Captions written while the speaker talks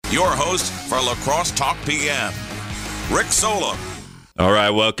your host for Lacrosse Talk PM, Rick Solem. All right,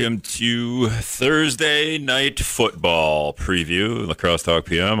 welcome to Thursday Night Football preview, Lacrosse Talk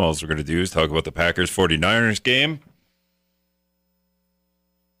PM. All we're going to do is talk about the Packers 49ers game.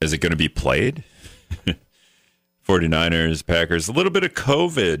 Is it going to be played? 49ers, Packers, a little bit of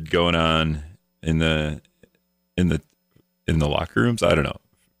COVID going on in the locker rooms. I don't know.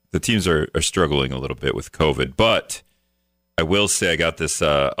 The teams are struggling a little bit with COVID, but I will say I got this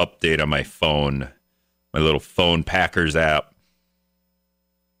update on my phone, my little phone Packers app.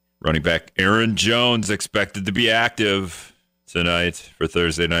 Running back Aaron Jones expected to be active tonight for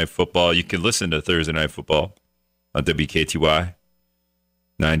Thursday Night Football. You can listen to Thursday Night Football on WKTY,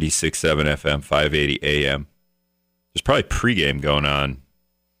 96.7 FM, 580 AM. There's probably pregame going on.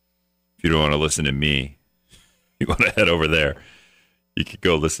 If you don't want to listen to me, you want to head over there. You could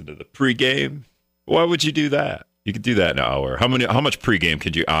go listen to the pregame. Why would you do that? You could do that in an hour. How much pregame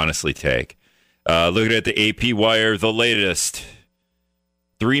could you honestly take? Looking at the AP Wire, the latest.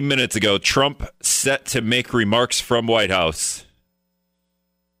 3 minutes ago, Trump set to make remarks from White House.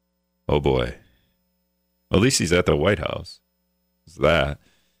 Oh, boy. At least he's at the White House. It's that.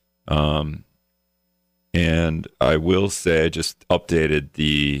 And I will say I just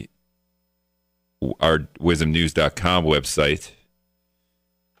updated our wisdomnews.com website.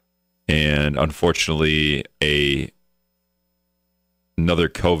 And unfortunately, another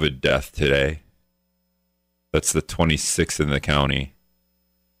COVID death today. That's the 26th in the county.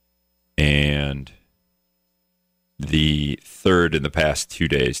 And the third in the past 2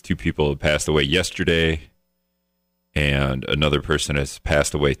 days. 2 people have passed away yesterday, and another person has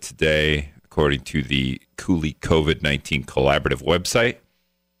passed away today, according to the Cooley COVID-19 Collaborative website.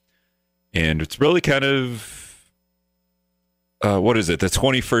 And it's really kind of, what is it? The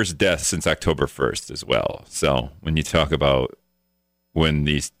 21st death since October 1st as well. So when you talk about when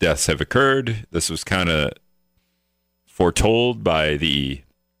these deaths have occurred, this was kind of foretold by the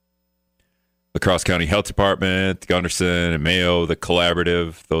Lacrosse County Health Department, Gunderson, and Mayo, the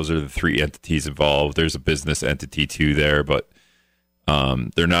Collaborative. Those are the 3 entities involved. There's a business entity too there, but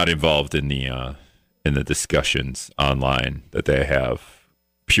they're not involved in the discussions online that they have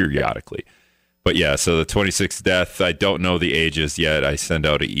periodically. But yeah, so the 26th death, I don't know the ages yet. I send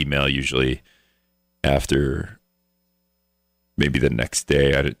out an email usually after maybe the next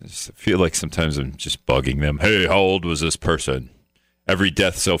day. I feel like sometimes I'm just bugging them. Hey, how old was this person? Every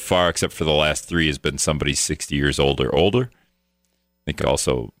death so far, except for the last 3, has been somebody 60 years old or older. I think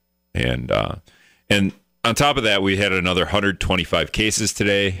also, and on top of that, we had another 125 cases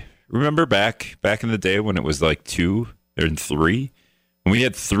today. Remember back in the day when it was like 2 and 3? When we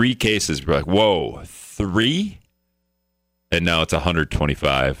had 3 cases, we're like, whoa, 3? And now it's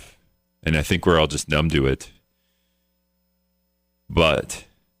 125. And I think we're all just numb to it. But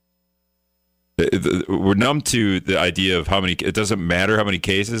we're numb to the idea of how many. It doesn't matter how many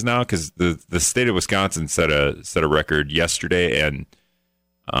cases now, because the state of Wisconsin set a record yesterday, and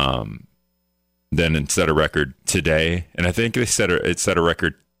then set a record today, and I think it set a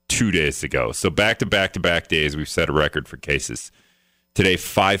record 2 days ago. So back to back days, we've set a record for cases. Today,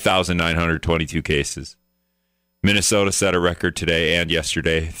 5,922 cases. Minnesota set a record today and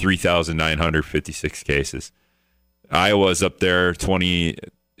yesterday, 3,956 cases. Iowa's up there,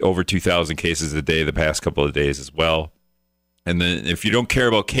 over 2,000 cases a day the past couple of days as well. And then if you don't care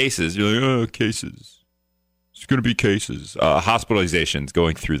about cases, you're like, oh, cases. It's going to be cases. Hospitalizations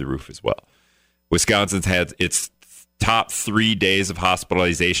going through the roof as well. Wisconsin's had its top 3 days of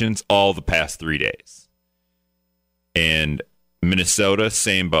hospitalizations all the past 3 days. And Minnesota,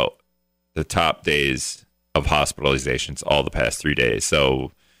 same boat. The top days of hospitalizations all the past 3 days.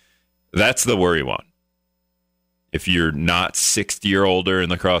 So that's the worry one. If you're not 60 or older in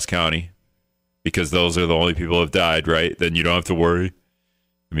Lacrosse County, because those are the only people who have died, right? Then you don't have to worry.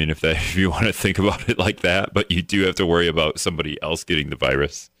 I mean, if you want to think about it like that, but you do have to worry about somebody else getting the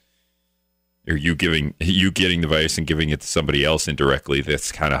virus, or you getting the virus and giving it to somebody else indirectly.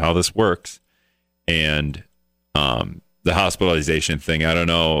 That's kind of how this works. And the hospitalization thing, I don't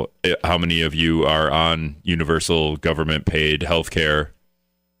know how many of you are on universal government paid health care.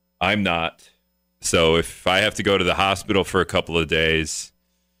 I'm not. So if I have to go to the hospital for a couple of days,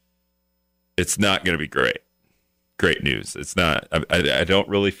 it's not going to be great. Great news. It's not. I don't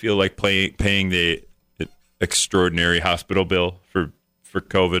really feel like paying the extraordinary hospital bill for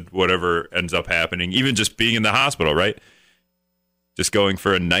COVID, whatever ends up happening. Even just being in the hospital, right? Just going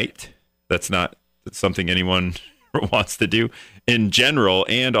for a night. That's something anyone wants to do in general,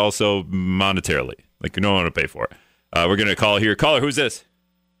 and also monetarily. Like, you don't want to pay for it. We're going to call here. Caller, who's this?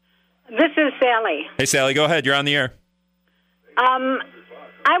 This is Sally. Hey, Sally, go ahead. You're on the air.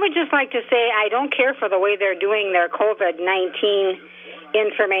 I would just like to say I don't care for the way they're doing their COVID-19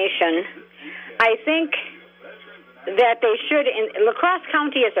 information. I think that they should, La Crosse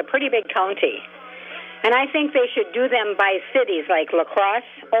County is a pretty big county, and I think they should do them by cities, like La Crosse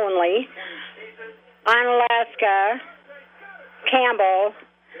only, Onalaska, Campbell.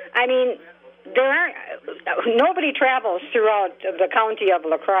 I mean, nobody travels throughout the county of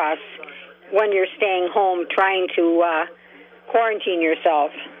La Crosse when you're staying home trying to quarantine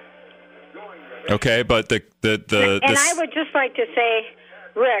yourself. Okay, but and I would just like to say,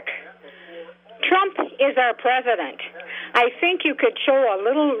 Rick, Trump is our president. I think you could show a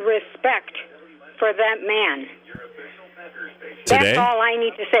little respect for that man. Today? That's all I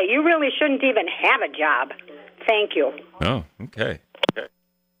need to say. You really shouldn't even have a job. Thank you. Oh, okay.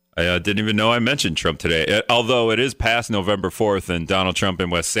 I didn't even know I mentioned Trump today, although it is past November 4th, and Donald Trump in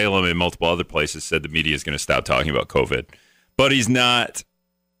West Salem and multiple other places said the media is going to stop talking about COVID. But he's not.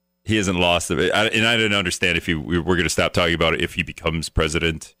 He hasn't lost it. And I didn't understand if we're going to stop talking about it if he becomes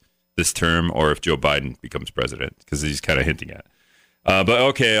president this term or if Joe Biden becomes president, because he's kind of hinting at. But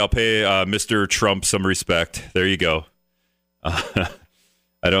okay, I'll pay Mr. Trump some respect. There you go. I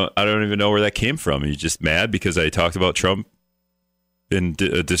don't even know where that came from. Are you just mad because I talked about Trump in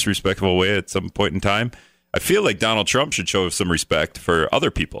a disrespectful way at some point in time? I feel like Donald Trump should show some respect for other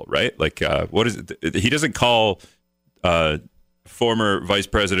people, right? Like, what is it? He doesn't call former Vice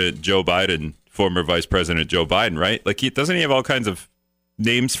President Joe Biden, right? Like, doesn't he have all kinds of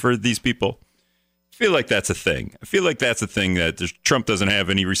names for these people? I feel like that's a thing. I feel like that's a thing that Trump doesn't have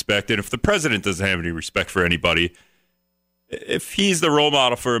any respect. And if the president doesn't have any respect for anybody, if he's the role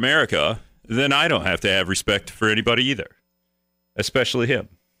model for America, then I don't have to have respect for anybody either, especially him.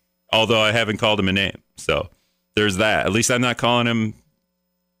 Although I haven't called him a name. So there's that. At least I'm not calling him,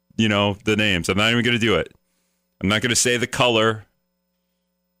 the names. I'm not even going to do it. I'm not going to say the color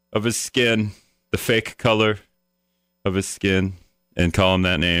of his skin, the fake color of his skin, and call him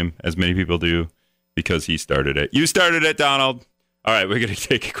that name, as many people do, because he started it. You started it, Donald. All right, we're going to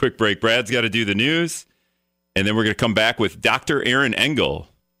take a quick break. Brad's got to do the news, and then we're going to come back with Dr. Aaron Engel,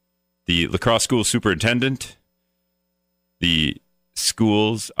 the La Crosse School Superintendent. The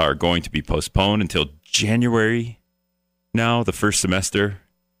schools are going to be postponed until January now, the first semester,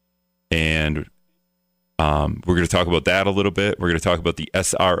 and we're going to talk about that a little bit. We're going to talk about the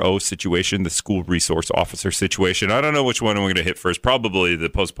SRO situation, the school resource officer situation. I don't know which one we're going to hit first. Probably the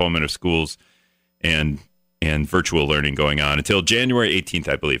postponement of schools and virtual learning going on until January 18th,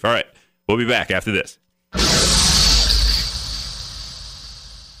 I believe. All right, we'll be back after this.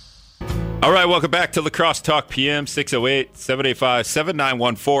 All right, welcome back to La Crosse Talk PM.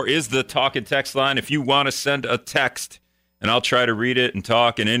 608-785-7914 is the talk and text line. If you want to send a text, and I'll try to read it and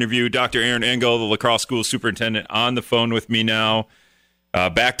talk and interview Dr. Aaron Engel, the La Crosse School Superintendent, on the phone with me now.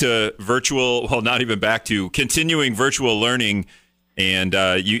 Back to virtual, well, not even back to, continuing virtual learning. And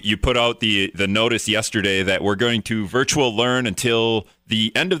you put out the notice yesterday that we're going to virtual learn until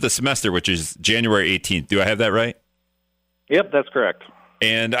the end of the semester, which is January 18th. Do I have that right? Yep, that's correct.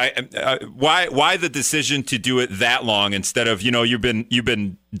 And why the decision to do it that long instead of, you've been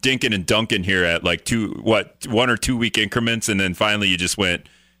dinking and dunking here at like 1 or 2 week increments, and then finally you just went.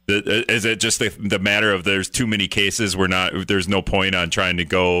 Is it just the matter of there's too many cases? There's no point on trying to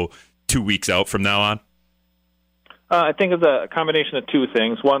go 2 weeks out from now on. I think it's a combination of two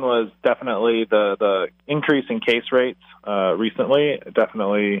things. One was definitely the increase in case rates recently. It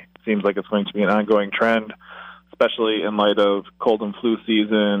definitely seems like it's going to be an ongoing trend, especially in light of cold and flu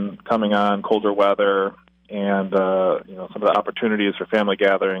season coming on, colder weather, and some of the opportunities for family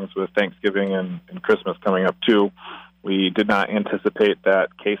gatherings with Thanksgiving and Christmas coming up too. We did not anticipate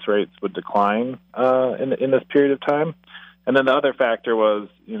that case rates would decline in this period of time. And then the other factor was,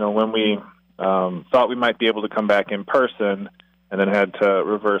 when we thought we might be able to come back in person and then had to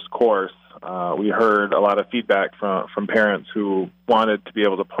reverse course, we heard a lot of feedback from parents who wanted to be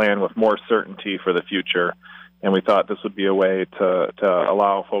able to plan with more certainty for the future. And we thought this would be a way to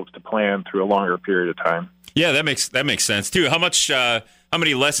allow folks to plan through a longer period of time. Yeah, that makes sense too. How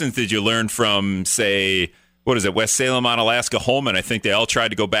many lessons did you learn from, say, West Salem, Onalaska, Holman? I think they all tried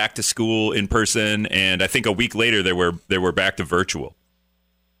to go back to school in person, and I think a week later they were back to virtual.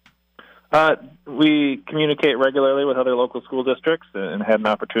 We communicate regularly with other local school districts and had an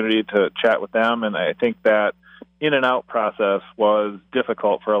opportunity to chat with them, and I think that in and out process was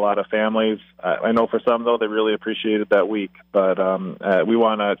difficult for a lot of families. I know for some, though, they really appreciated that week, but we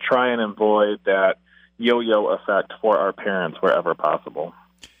want to try and avoid that yo-yo effect for our parents wherever possible.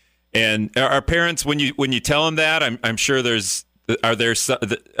 And our parents, when you tell them that, I'm sure there's are there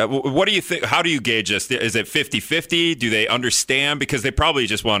what do you think? How do you gauge this? Is it 50-50? Do they understand? Because they probably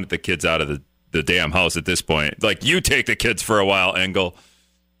just wanted the kids out of the damn house at this point. Like, you take the kids for a while, Engel.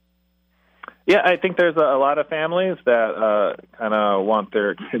 Yeah, I think there's a lot of families that kind of want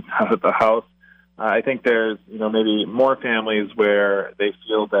their kids out of the house. I think there's, maybe more families where they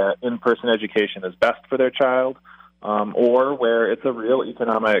feel that in-person education is best for their child, or where it's a real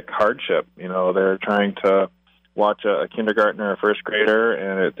economic hardship. They're trying to watch a kindergartner or a first grader,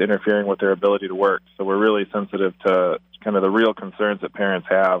 and it's interfering with their ability to work. So we're really sensitive to kind of the real concerns that parents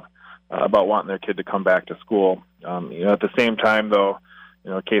have about wanting their kid to come back to school. At the same time, though,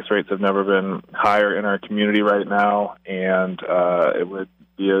 case rates have never been higher in our community right now, and it would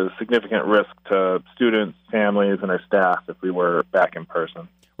be a significant risk to students, families, and our staff if we were back in person.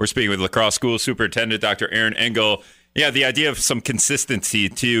 We're speaking with La Crosse School Superintendent Dr. Aaron Engel. Yeah, the idea of some consistency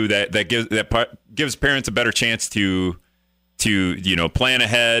too that gives parents a better chance to plan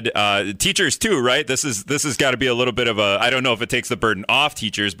ahead. Teachers too, right? This has got to be a little bit of a, I don't know if it takes the burden off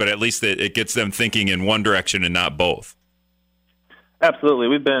teachers, but at least it gets them thinking in one direction and not both. Absolutely.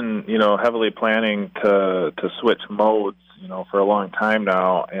 We've been, heavily planning to switch modes, for a long time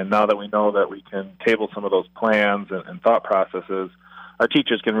now. And now that we know that we can table some of those plans and thought processes, our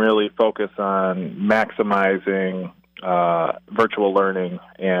teachers can really focus on maximizing virtual learning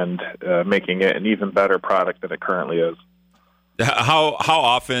and making it an even better product than it currently is. How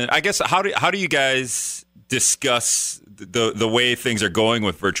often, I guess, how do you guys discuss the way things are going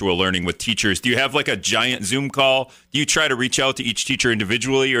with virtual learning with teachers? Do you have like a giant Zoom call? Do you try to reach out to each teacher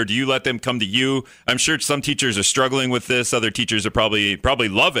individually, or do you let them come to you? I'm sure some teachers are struggling with this. Other teachers are probably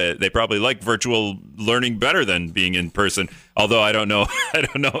love it. They probably like virtual learning better than being in person. Although I don't know.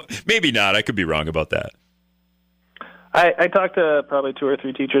 Maybe not. I could be wrong about that. I talk to probably 2 or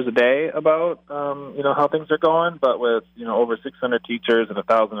 3 teachers a day about, how things are going. But with, over 600 teachers and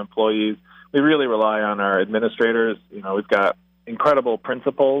 1,000 employees, we really rely on our administrators. We've got incredible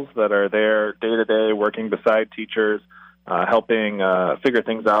principals that are there day to day working beside teachers, helping figure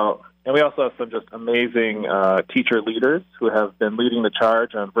things out. And we also have some just amazing teacher leaders who have been leading the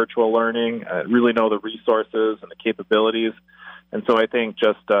charge on virtual learning, really know the resources and the capabilities. And so I think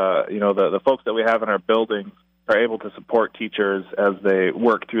just, the folks that we have in our buildings are able to support teachers as they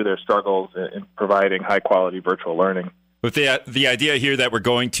work through their struggles in providing high-quality virtual learning. With the idea here that we're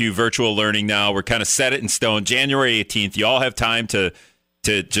going to virtual learning now, we're kind of set it in stone. January 18th, you all have time to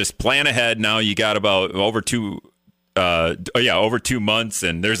just plan ahead. Now you got about over 2 months,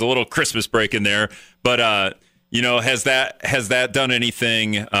 and there's a little Christmas break in there. But has that done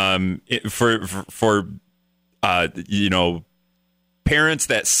anything for parents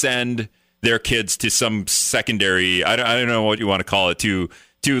that send their kids to some secondary, I don't know what you want to call it, to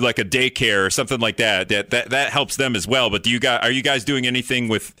like a daycare or something like that helps them as well. But are you guys doing anything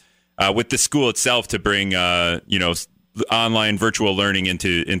with the school itself to bring online virtual learning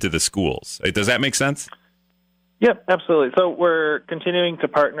into the schools? Does that make sense? Yep, absolutely. So we're continuing to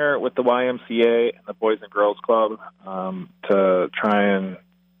partner with the YMCA and the Boys and Girls Club to try and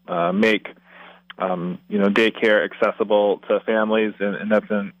make daycare accessible to families, and that's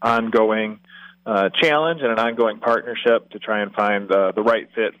an ongoing challenge and an ongoing partnership to try and find the right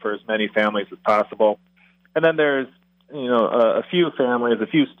fit for as many families as possible. And then there's a few families, a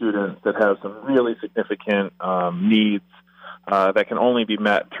few students that have some really significant needs that can only be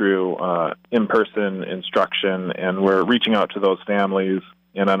met through in-person instruction, and we're reaching out to those families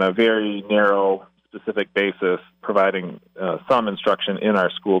and on a very narrow, specific basis providing some instruction in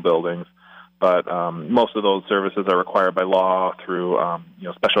our school buildings. But most of those services are required by law through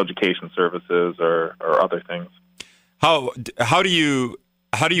special education services or other things. How do you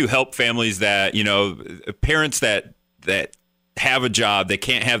help families that parents that have a job, they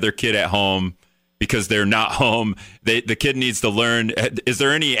can't have their kid at home because they're not home, the kid needs to learn? Is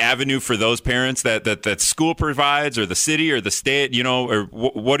there any avenue for those parents that school provides, or the city or the state, or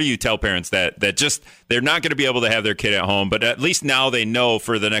what do you tell parents that just they're not going to be able to have their kid at home, but at least now they know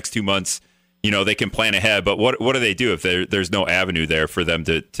for the next 2 months they can plan ahead? But what do they do if there's no avenue there for them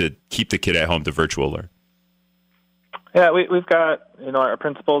to keep the kid at home to virtual learn? Yeah, we've got, our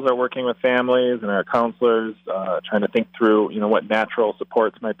principals are working with families and our counselors trying to think through, what natural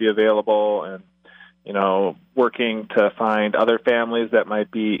supports might be available, and, working to find other families that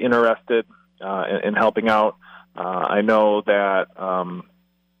might be interested in helping out. I know that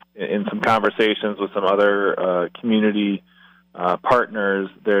in some conversations with some other community partners,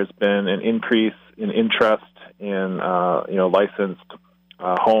 there's been an increase in interest in licensed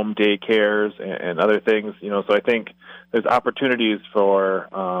home daycares and other things. So I think there's opportunities for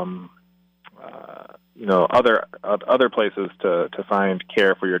other places to find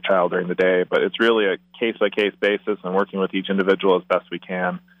care for your child during the day. But it's really a case-by-case basis and working with each individual as best we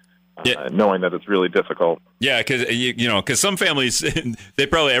can. Knowing that it's really difficult. Yeah, because some families,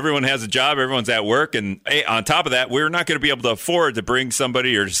 everyone has a job, everyone's at work, and on top of that, we're not going to be able to afford to bring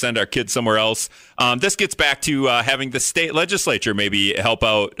somebody or to send our kids somewhere else. This gets back to having the state legislature maybe help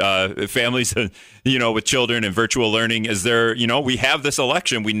out families, with children and virtual learning. Is there, we have this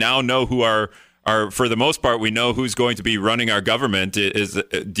election, we now know who are for the most part, we know who's going to be running our government.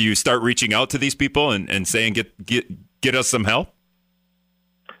 Do you start reaching out to these people and saying get us some help?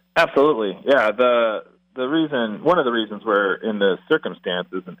 Absolutely, yeah. One of the reasons we're in this circumstance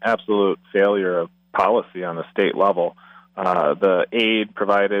is an absolute failure of policy on the state level. The aid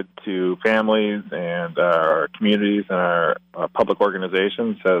provided to families and our communities and our public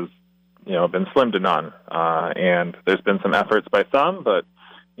organizations has, been slim to none. And there's been some efforts by some, but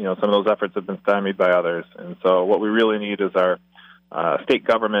some of those efforts have been stymied by others. And so, what we really need is our state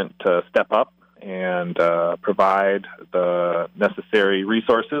government to step up and provide the necessary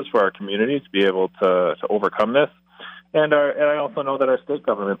resources for our community to be able to overcome this. And I also know that our state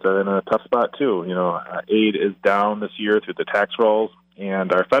governments are in a tough spot too. Aid is down this year through the tax rolls,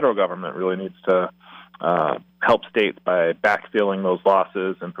 and our federal government really needs to help states by backfilling those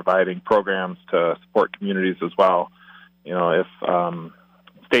losses and providing programs to support communities as well. If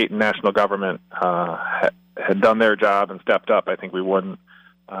state and national government had done their job and stepped up, I think we wouldn't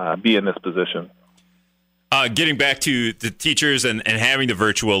be in this position. Getting back to the teachers and having the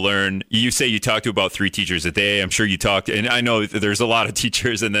virtual learn, you say you talk to about 3 teachers a day. I'm sure you talked, and I know there's a lot of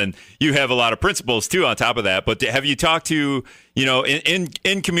teachers, and then you have a lot of principals too on top of that. But have you talked to,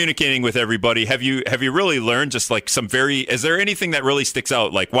 in communicating with everybody, have you really learned just like is there anything that really sticks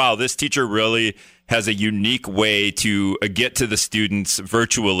out? Like, wow, this teacher really has a unique way to get to the students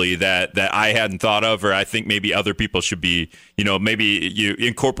virtually that I hadn't thought of, or I think maybe other people should be, maybe you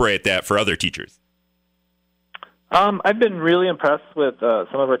incorporate that for other teachers. I've been really impressed with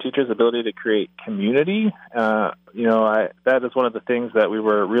some of our teachers' ability to create community. That is one of the things that we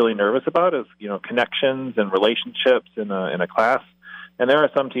were really nervous about is, connections and relationships in a class. And there are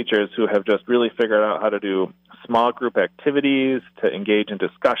some teachers who have just really figured out how to do small group activities, to engage in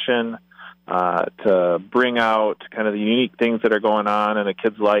discussion, to bring out kind of the unique things that are going on in a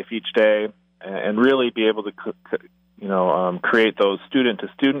kid's life each day, and really be able to, create those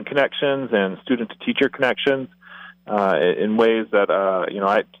student-to-student connections and student-to-teacher connections. In ways that,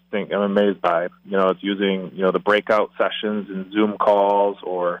 I think I'm amazed by. It's using, the breakout sessions and Zoom calls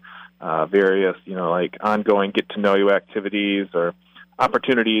or various, like ongoing get-to-know-you activities or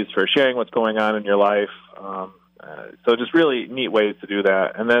opportunities for sharing what's going on in your life. So just really neat ways to do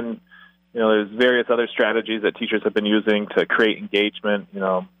that. And then, there's various other strategies that teachers have been using to create engagement.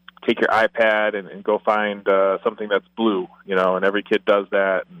 Take your iPad and go find something that's blue, and every kid does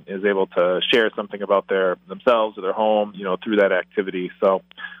that and is able to share something about themselves or their home, through that activity. So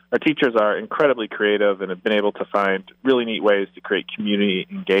our teachers are incredibly creative and have been able to find really neat ways to create community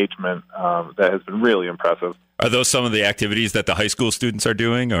engagement that has been really impressive. Are those some of the activities that the high school students are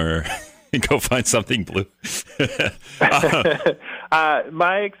doing, or go find something blue?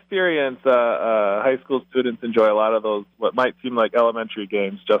 My experience, high school students enjoy a lot of those, what might seem like elementary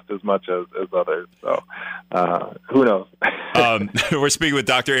games, just as much as others. So who knows? We're speaking with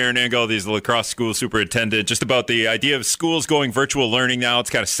Dr. Aaron Engel. He's the La Crosse school superintendent, just about the idea of schools going virtual learning now. It's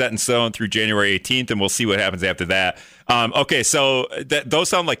kind of set in stone through January 18th, and we'll see what happens after that. Okay, so those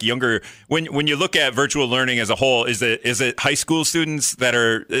sound like younger. When you look at virtual learning as a whole, is it high school students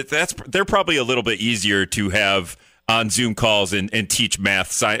they're probably a little bit easier to have on Zoom calls and teach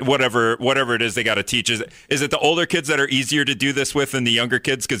math, science, whatever it is they got to teach. Is it the older kids that are easier to do this with than the younger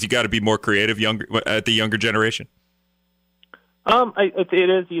kids because you got to be more creative at the younger generation? It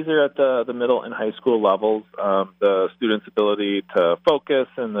is easier at the middle and high school levels. The students' ability to focus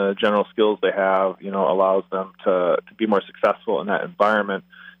and the general skills they have, allows them to be more successful in that environment.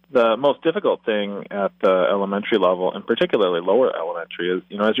 The most difficult thing at the elementary level, and particularly lower elementary, is,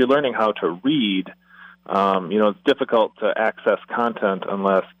 as you're learning how to read, it's difficult to access content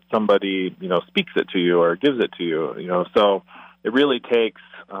unless somebody, speaks it to you or gives it to you, so it really takes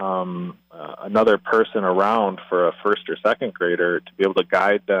another person around for a first or second grader to be able to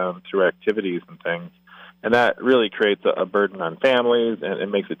guide them through activities and things. And that really creates a burden on families, and it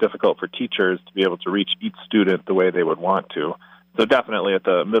makes it difficult for teachers to be able to reach each student the way they would want to. So definitely at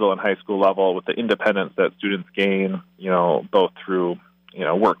the middle and high school level, with the independence that students gain, both through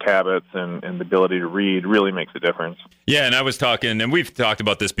work habits and the ability to read really makes a difference. Yeah, and I was talking, and we've talked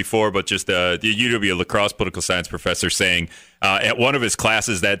about this before, but just the UW lacrosse political science professor saying at one of his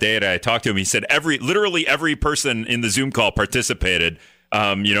classes that day, and I talked to him, he said literally every person in the Zoom call participated.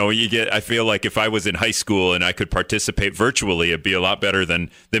 I feel like if I was in high school and I could participate virtually, it'd be a lot better than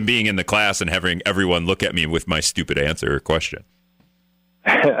being in the class and having everyone look at me with my stupid answer or question.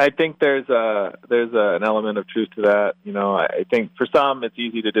 I think there's an element of truth to that. I think for some it's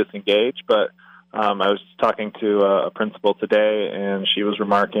easy to disengage, but I was talking to a principal today, and she was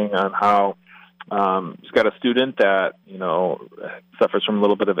remarking on how she's got a student that suffers from a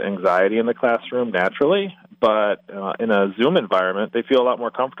little bit of anxiety in the classroom naturally, but in a Zoom environment, they feel a lot more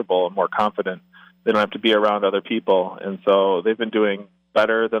comfortable and more confident. They don't have to be around other people, and so they've been doing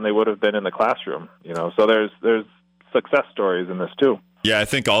better than they would have been in the classroom. So there's success stories in this too. Yeah, I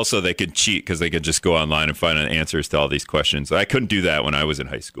think also they could cheat because they could just go online and find answers to all these questions. I couldn't do that when I was in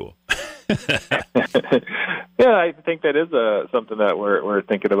high school. Yeah, I think that is something that we're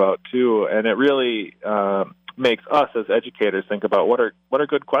thinking about too, and it really makes us as educators think about what are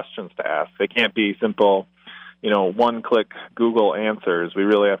good questions to ask. They can't be simple, one-click Google answers. We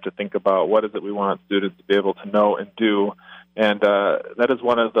really have to think about what is it we want students to be able to know and do. And that is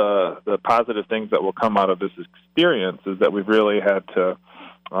one of the positive things that will come out of this experience, is that we've really had to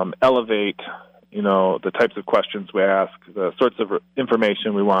elevate, the types of questions we ask, the sorts of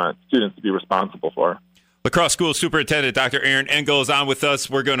information we want students to be responsible for. La Crosse School Superintendent Dr. Aaron Engel is on with us.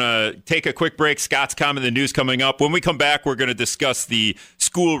 We're going to take a quick break. Scott's comment, the news coming up. When we come back, we're going to discuss the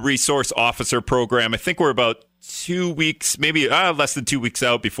School Resource Officer Program. I think we're about 2 weeks, maybe less than 2 weeks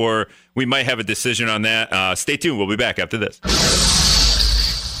out before we might have a decision on that. Stay tuned. We'll be back after this.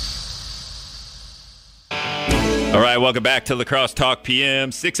 All right, welcome back to La Crosse Talk PM.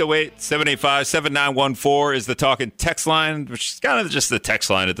 608-785-7914 is the talk and text line, which is kind of just the text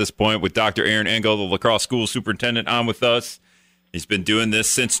line at this point, with Dr. Aaron Engel, the La Crosse School Superintendent, on with us. He's been doing this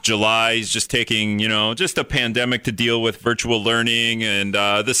since July. He's just taking, just a pandemic to deal with virtual learning, and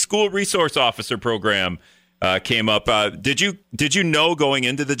the School Resource Officer Program came up. Did you know going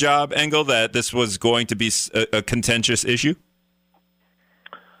into the job, Engel, that this was going to be a contentious issue?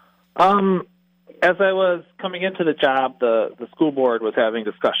 As I was coming into the job, the school board was having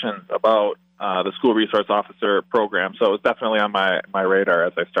discussions about the School Resource Officer Program, so it was definitely on my radar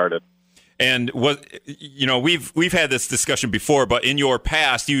as I started. And we've had this discussion before, but in your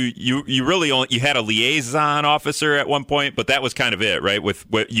past, you really you had a liaison officer at one point, but that was kind of it, right? With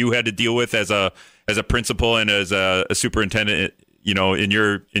what you had to deal with as a principal and as a superintendent, in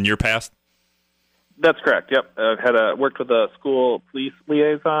your past. That's correct. Yep, I've worked with a school police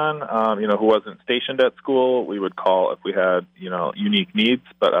liaison, who wasn't stationed at school. We would call if we had unique needs,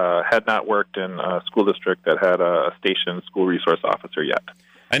 but had not worked in a school district that had a stationed school resource officer yet.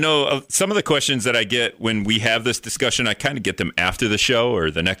 I know some of the questions that I get when we have this discussion, I kind of get them after the show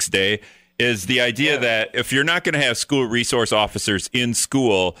or the next day, is the idea that if you're not going to have school resource officers in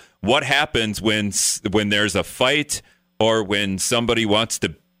school, what happens when there's a fight or when somebody wants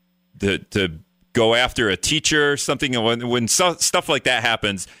to go after a teacher or something, when stuff like that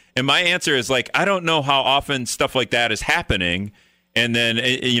happens? And my answer is I don't know how often stuff like that is happening. And then,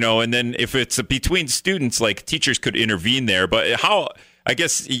 if it's between students, teachers could intervene there. But how... I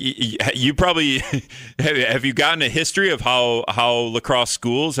guess you probably have you gotten a history of how La Crosse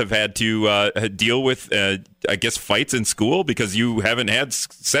schools have had to deal with fights in school because you haven't had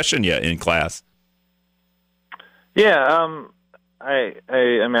session yet in class. Yeah, I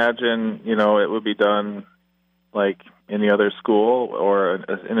imagine it would be done like any other school or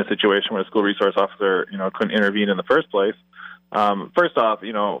in a situation where a school resource officer couldn't intervene in the first place. First off,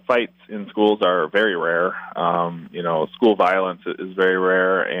 fights in schools are very rare. School violence is very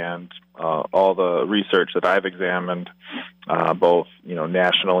rare, and all the research that I've examined, both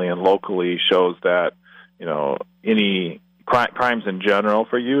nationally and locally, shows that any crimes in general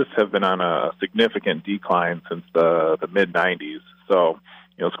for youth have been on a significant decline since the mid-'90s. So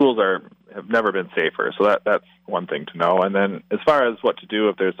schools have never been safer. So that's one thing to know. And then as far as what to do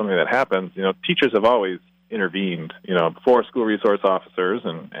if there's something that happens, teachers have always intervened, before school resource officers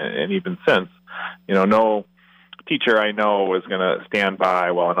and even since. No teacher I know is going to stand by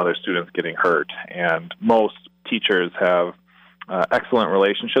while another student's getting hurt. And most teachers have excellent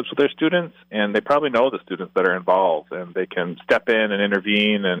relationships with their students, and they probably know the students that are involved, and they can step in and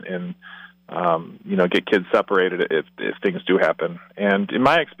intervene and get kids separated if things do happen. And in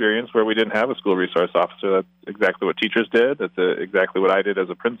my experience, where we didn't have a school resource officer, that's exactly what teachers did. That's exactly what I did as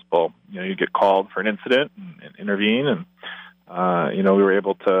a principal. You get called for an incident and intervene, and we were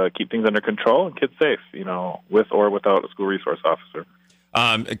able to keep things under control and kids safe, with or without a school resource officer.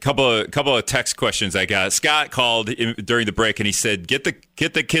 A couple of text questions I got. Scott called during the break and he said, "Get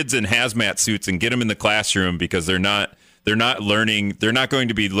the kids in hazmat suits and get them in the classroom because they're not learning. They're not going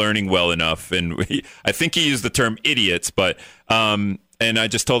to be learning well enough." And I think he used the term idiots, but and I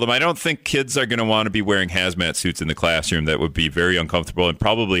just told him I don't think kids are going to want to be wearing hazmat suits in the classroom. That would be very uncomfortable and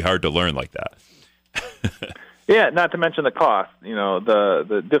probably hard to learn like that. Yeah, not to mention the cost.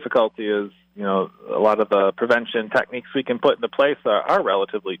 The difficulty is, a lot of the prevention techniques we can put into place are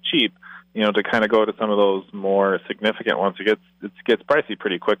relatively cheap. To kind of go to some of those more significant ones, it gets pricey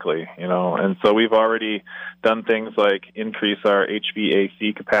pretty quickly. And so we've already done things like increase our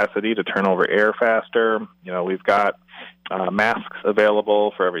HVAC capacity to turn over air faster. We've got masks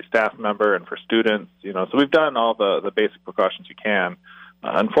available for every staff member and for students. So we've done all the basic precautions we can.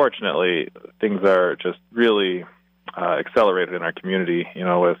 Unfortunately, things are just really accelerated in our community,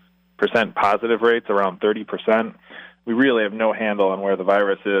 with percent positive rates around 30%. We really have no handle on where the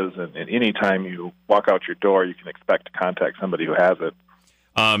virus is, and any time you walk out your door, you can expect to contact somebody who has it.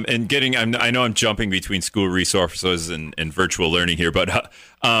 I know I'm jumping between school resources and virtual learning here, but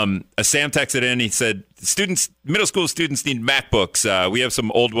Sam texted in. He said, middle school students need MacBooks. We have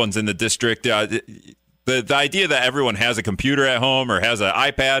some old ones in the district. The idea that everyone has a computer at home or has an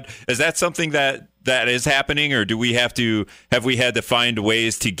iPad, is that something that is happening, or have we had to find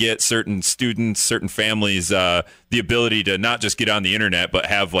ways to get certain students, certain families, the ability to not just get on the internet, but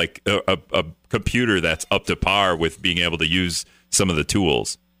have like a computer that's up to par with being able to use some of the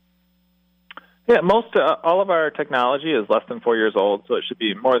tools? Yeah, all of our technology is less than 4 years old, so it should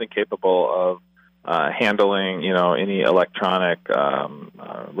be more than capable of handling, any electronic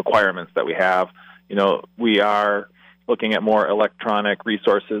requirements that we have. We are looking at more electronic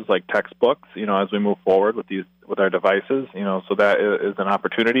resources like textbooks, as we move forward with our devices, so that is an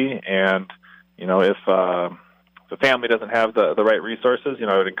opportunity. And, if the family doesn't have the right resources,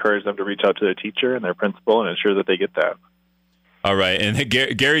 I would encourage them to reach out to their teacher and their principal and ensure that they get that. All right. And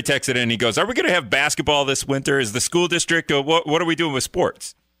Gary texted in, he goes, "Are we going to have basketball this winter? Is the school district, what are we doing with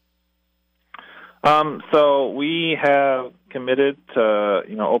sports?" So we have committed to,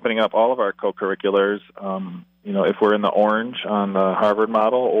 opening up all of our co-curriculars, if we're in the orange on the Harvard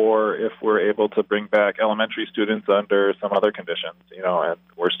model, or if we're able to bring back elementary students under some other conditions, and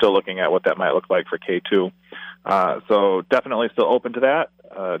we're still looking at what that might look like for K2. So definitely still open to that.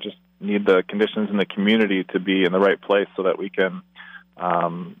 Just need the conditions in the community to be in the right place so that we can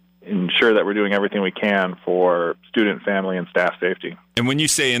ensure that we're doing everything we can for student, family, and staff safety. And when you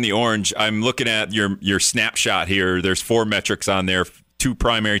say in the orange, I'm looking at your snapshot here. There's 4 metrics on there, 2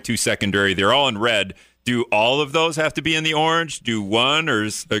 primary, 2 secondary. They're all in red. Do all of those have to be in the orange? Do one or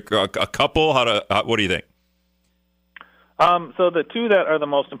a couple? What do you think? So the 2 that are the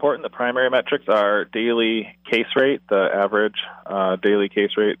most important, the primary metrics, are daily case rate, the average daily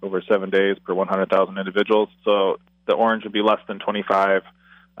case rate over 7 days per 100,000 individuals. So the orange would be less than 25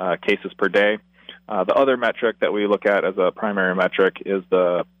 cases per day. The other metric that we look at as a primary metric is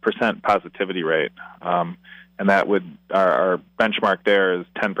the percent positivity rate. And that would, our benchmark there is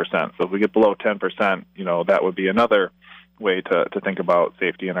 10%. So if we get below 10%, that would be another way to think about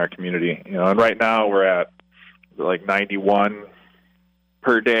safety in our community. And right now we're at like 91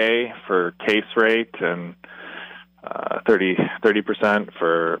 per day for case rate and 30%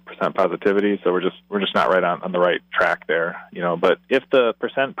 for percent positivity. So we're just not right on the right track there. But if the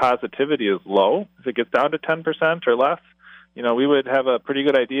percent positivity is low, if it gets down to 10% or less, we would have a pretty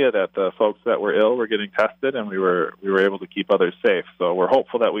good idea that the folks that were ill were getting tested, and we were able to keep others safe. So we're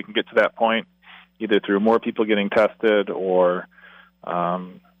hopeful that we can get to that point, either through more people getting tested or,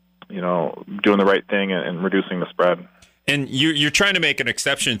 doing the right thing and reducing the spread. And you're trying to make an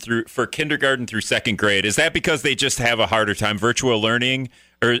exception for kindergarten through second grade. Is that because they just have a harder time virtual learning,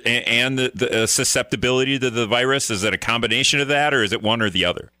 and the susceptibility to the virus? Is it a combination of that, or is it one or the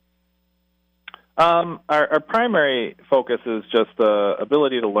other? Our primary focus is just the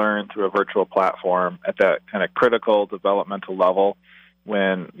ability to learn through a virtual platform at that kind of critical developmental level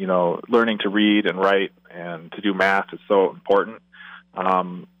when, learning to read and write and to do math is so important.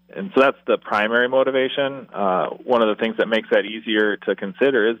 And so that's the primary motivation. One of the things that makes that easier to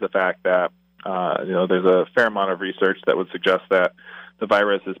consider is the fact that, there's a fair amount of research that would suggest that the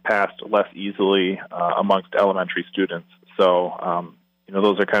virus is passed less easily amongst elementary students. So,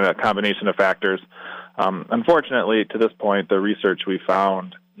 those are kind of a combination of factors. Unfortunately, to this point, the research we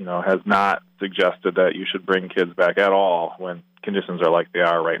found, has not suggested that you should bring kids back at all when conditions are like they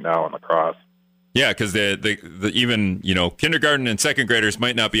are right now in La Crosse. Yeah, because even kindergarten and second graders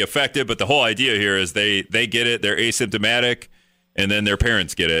might not be affected, but the whole idea here is they get it, they're asymptomatic, and then their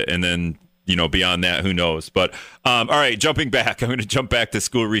parents get it, and then beyond that, who knows? But all right, jumping back, I'm going to jump back to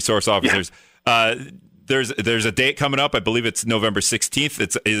school resource officers. Yeah. There's a date coming up. I believe it's November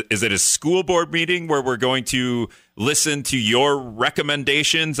 16th. Is it a school board meeting where we're going to listen to your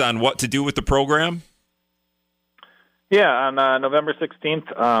recommendations on what to do with the program? Yeah, on November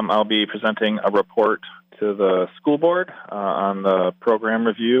 16th, I'll be presenting a report to the school board on the program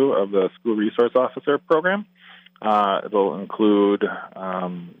review of the school resource officer program. It'll include,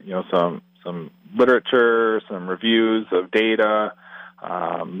 some literature, some reviews of data,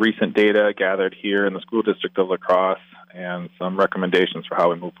 recent data gathered here in the school district of La Crosse, and some recommendations for how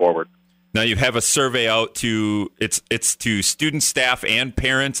we move forward. Now you have a survey out to it's to students, staff, and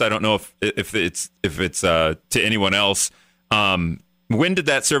parents. I don't know if it's to anyone else. When did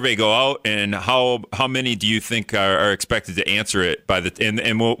that survey go out, and how many do you think are expected to answer it by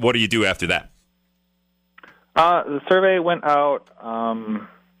and what do you do after that? The survey went out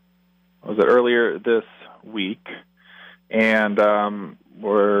was it earlier this week, and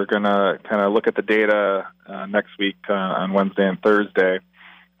we're going to kind of look at the data next week on Wednesday and Thursday.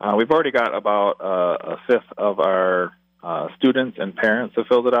 We've already got about a fifth of our students and parents have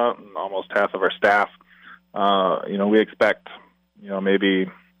filled it out, and almost half of our staff. We expect,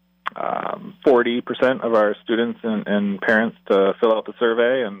 maybe 40% of our students and parents to fill out the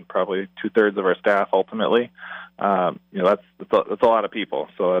survey, and probably 2/3 of our staff ultimately. That's a lot of people,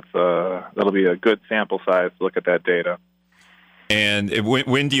 so that'll be a good sample size to look at that data. And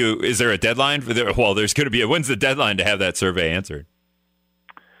is there a deadline for there's going to be when's the deadline to have that survey answered?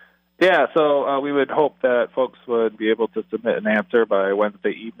 Yeah, so we would hope that folks would be able to submit an answer by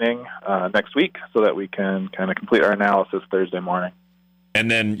Wednesday evening next week, so that we can kind of complete our analysis Thursday morning. And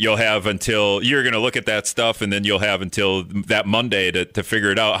then you're going to look at that stuff, and then you'll have until that Monday to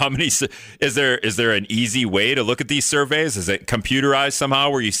figure it out. How many is there an easy way to look at these surveys? Is it computerized somehow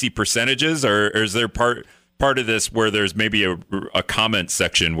where you see percentages, or is there part of this where there's maybe a comment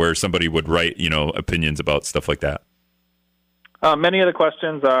section where somebody would write, opinions about stuff like that? Many of the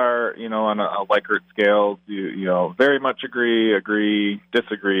questions are, on a Likert scale. You very much agree,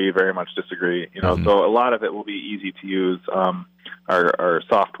 disagree, very much disagree. Mm-hmm. So a lot of it will be easy to use our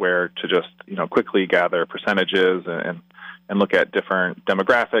software to just quickly gather percentages and look at different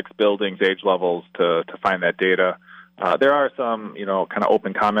demographics, buildings, age levels to find that data. There are some kind of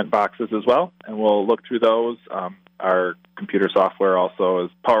open comment boxes as well, and we'll look through those. Our computer software also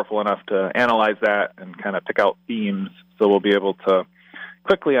is powerful enough to analyze that and kind of pick out themes, so we'll be able to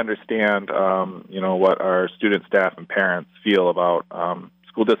quickly understand, what our students, staff, and parents feel about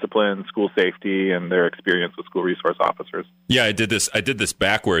school discipline, school safety, and their experience with school resource officers. Yeah, I did this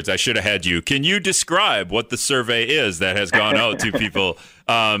backwards. I should have had you. Can you describe what the survey is that has gone out to people?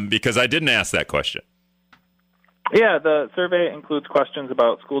 Because I didn't ask that question. Yeah, the survey includes questions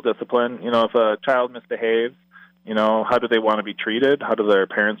about school discipline. If a child misbehaves, how do they want to be treated? How do their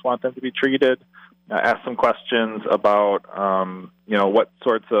parents want them to be treated? Ask some questions about, what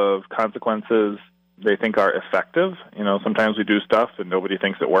sorts of consequences they think are effective. Sometimes we do stuff and nobody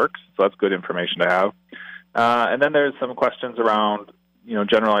thinks it works, so that's good information to have. And then there's some questions around,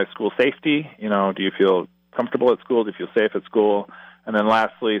 generalized school safety. Do you feel comfortable at school? Do you feel safe at school? And then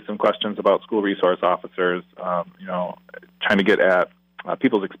lastly, some questions about school resource officers, trying to get at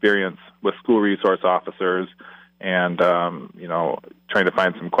people's experience with school resource officers, and trying to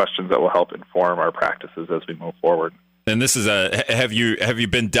find some questions that will help inform our practices as we move forward. And this is have you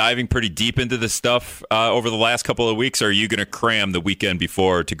been diving pretty deep into this stuff over the last couple of weeks, or are you going to cram the weekend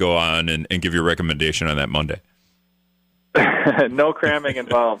before to go on and give your recommendation on that Monday? No cramming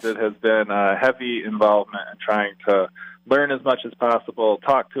involved. It has been heavy involvement in trying to learn as much as possible,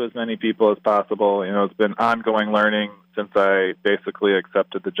 talk to as many people as possible. It's been ongoing learning since I basically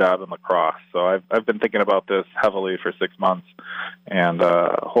accepted the job in La Crosse. So I've been thinking about this heavily for 6 months, and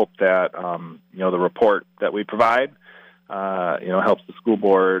hope that the report that we provide helps the school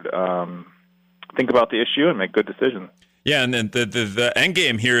board think about the issue and make good decisions. Yeah, and then the end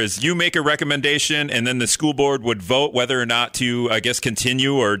game here is you make a recommendation, and then the school board would vote whether or not to, I guess,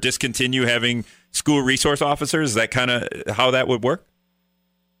 continue or discontinue having school resource officers. Is that kind of how that would work?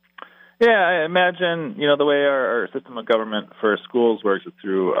 Yeah, I imagine, the way our system of government for schools works is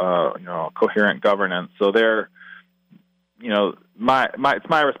through, coherent governance. So they're, it's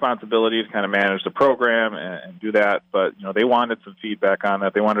my responsibility to kind of manage the program and do that. But, they wanted some feedback on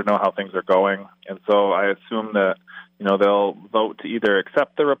that. They wanted to know how things are going. And so I assume that, they'll vote to either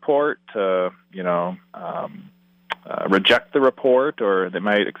accept the report, to, reject the report, or they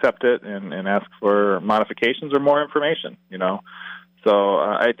might accept it and ask for modifications or more information, So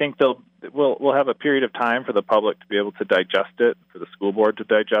I think they'll we'll have a period of time for the public to be able to digest it, for the school board to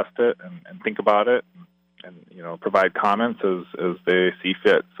digest it and think about it, and provide comments as they see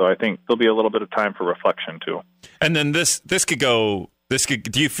fit. So I think there'll be a little bit of time for reflection too. And then this could go.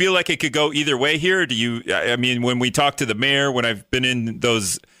 Do you feel like it could go either way here? I mean, when we talk to the mayor, when I've been in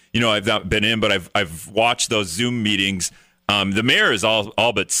those, I've not been in, but I've watched those Zoom meetings. The mayor has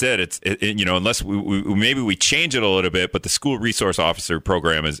all but said unless maybe we change it a little bit, but the school resource officer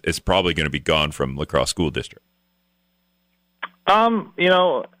program is probably going to be gone from La Crosse School District.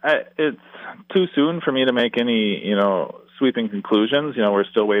 It's too soon for me to make any, sweeping conclusions. We're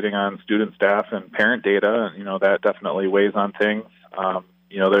still waiting on student, staff, and parent data. That definitely weighs on things.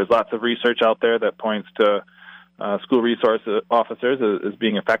 There's lots of research out there that points to school resource officers as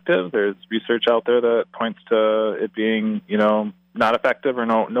being effective. There's research out there that points to it being, not effective or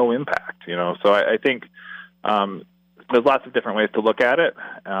no impact. So I think there's lots of different ways to look at it.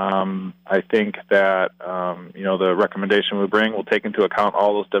 I think that the recommendation we bring will take into account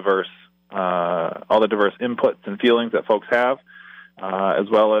all the diverse inputs and feelings that folks have, as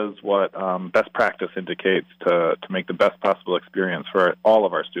well as what best practice indicates to make the best possible experience for all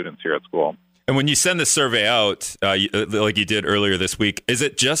of our students here at school. And when you send the survey out, like you did earlier this week, is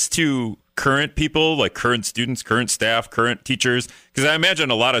it just to current people, like current students, current staff, current teachers? Because I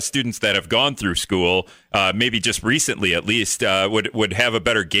imagine a lot of students that have gone through school, maybe just recently at least, would have a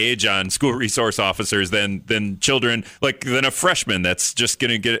better gauge on school resource officers than children, than a freshman that's just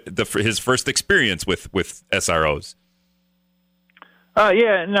going to get his first experience with SROs.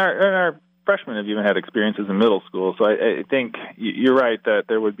 And our freshmen have even had experiences in middle school. So I think you're right that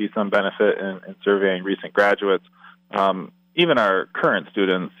there would be some benefit in surveying recent graduates. Even our current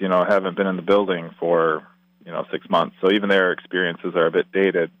students, haven't been in the building for, 6 months. So even their experiences are a bit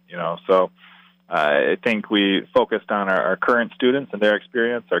dated, So I think we focused on our current students and their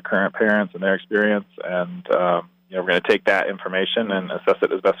experience, our current parents and their experience, and we're going to take that information and assess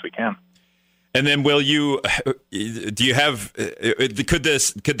it as best we can. And then could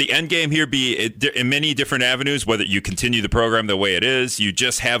the end game here be in many different avenues, whether you continue the program the way it is, you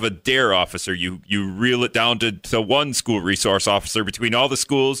just have a DARE officer, you reel it down to one school resource officer between all the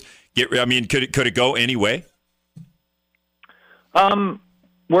schools? Could it go any way?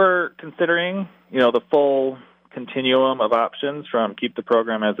 We're considering, the full continuum of options from keep the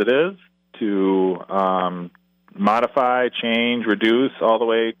program as it is to modify, change, reduce, all the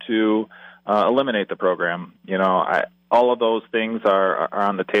way to eliminate the program. All of those things are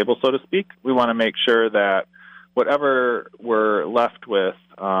on the table, so to speak. We want to make sure that whatever we're left with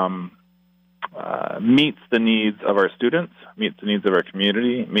meets the needs of our students, meets the needs of our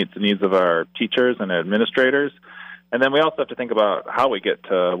community, meets the needs of our teachers and administrators. And then we also have to think about how we get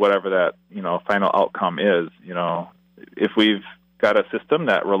to whatever that, final outcome is. If we've got a system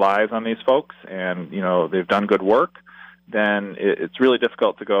that relies on these folks and, they've done good work, then it's really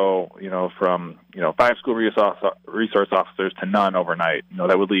difficult to go, from, 5 school resource officers to none overnight.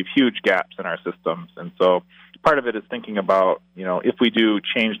 That would leave huge gaps in our systems. And so part of it is thinking about, if we do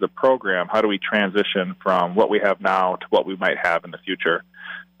change the program, how do we transition from what we have now to what we might have in the future?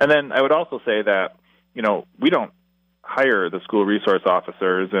 And then I would also say that, we don't hire the school resource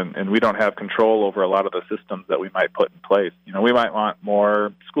officers and we don't have control over a lot of the systems that we might put in place. We might want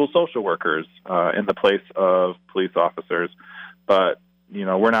more school social workers in the place of police officers, but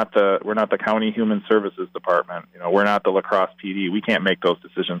we're not the county human services department. We're not the La Crosse PD. We can't make those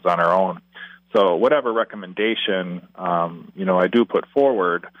decisions on our own. So whatever recommendation I do put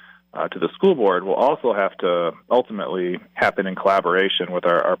forward to the school board will also have to ultimately happen in collaboration with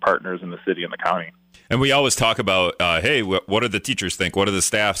our partners in the city and the county. And we always talk about, hey, what do the teachers think? What do the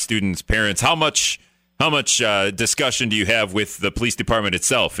staff, students, parents? How much discussion do you have with the police department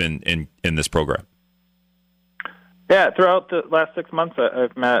itself in this program? Yeah, throughout the last 6 months,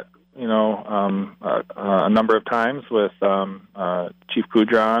 I've met a number of times with Chief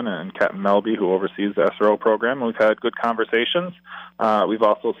Poudron and Captain Melby, who oversees the SRO program. We've had good conversations. We've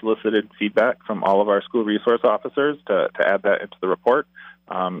also solicited feedback from all of our school resource officers to add that into the report.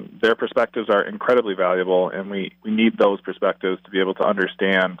 Their perspectives are incredibly valuable, and we need those perspectives to be able to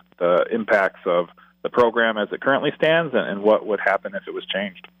understand the impacts of the program as it currently stands and what would happen if it was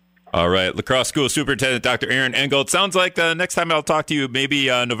changed. All right. La Crosse School Superintendent Dr. Aaron Engel. It sounds like the next time I'll talk to you, maybe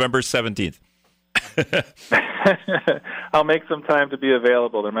November 17th. I'll make some time to be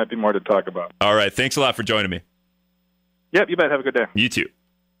available. There might be more to talk about. All right. Thanks a lot for joining me. Yep. You bet. Have a good day. You too.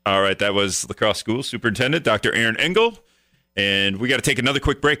 All right. That was La Crosse School Superintendent Dr. Aaron Engel. And we got to take another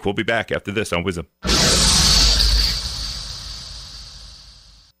quick break. We'll be back after this on Wisdom.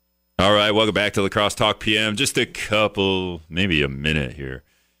 All right. Welcome back to La Crosse Talk PM. Just a couple, maybe a minute here.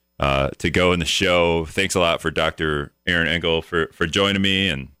 to go in the show. Thanks a lot for Dr. Aaron Engel for joining me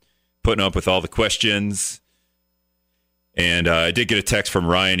and putting up with all the questions. And I did get a text from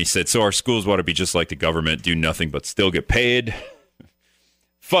Ryan. He said, so our schools want to be just like the government, do nothing but still get paid.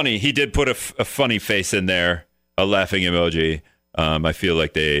 Funny. He did put a funny face in there, a laughing emoji. I feel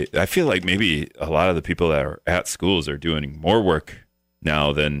like maybe a lot of the people that are at schools are doing more work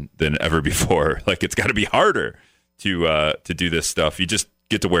now than ever before. Like, it's got to be harder to do this stuff. You just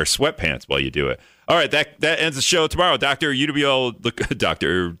get to wear sweatpants while you do it. All right, that ends the show tomorrow. Dr. Anthony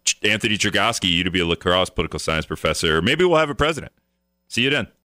Chergosky, UW La Crosse political science professor. Maybe we'll have a president. See you then.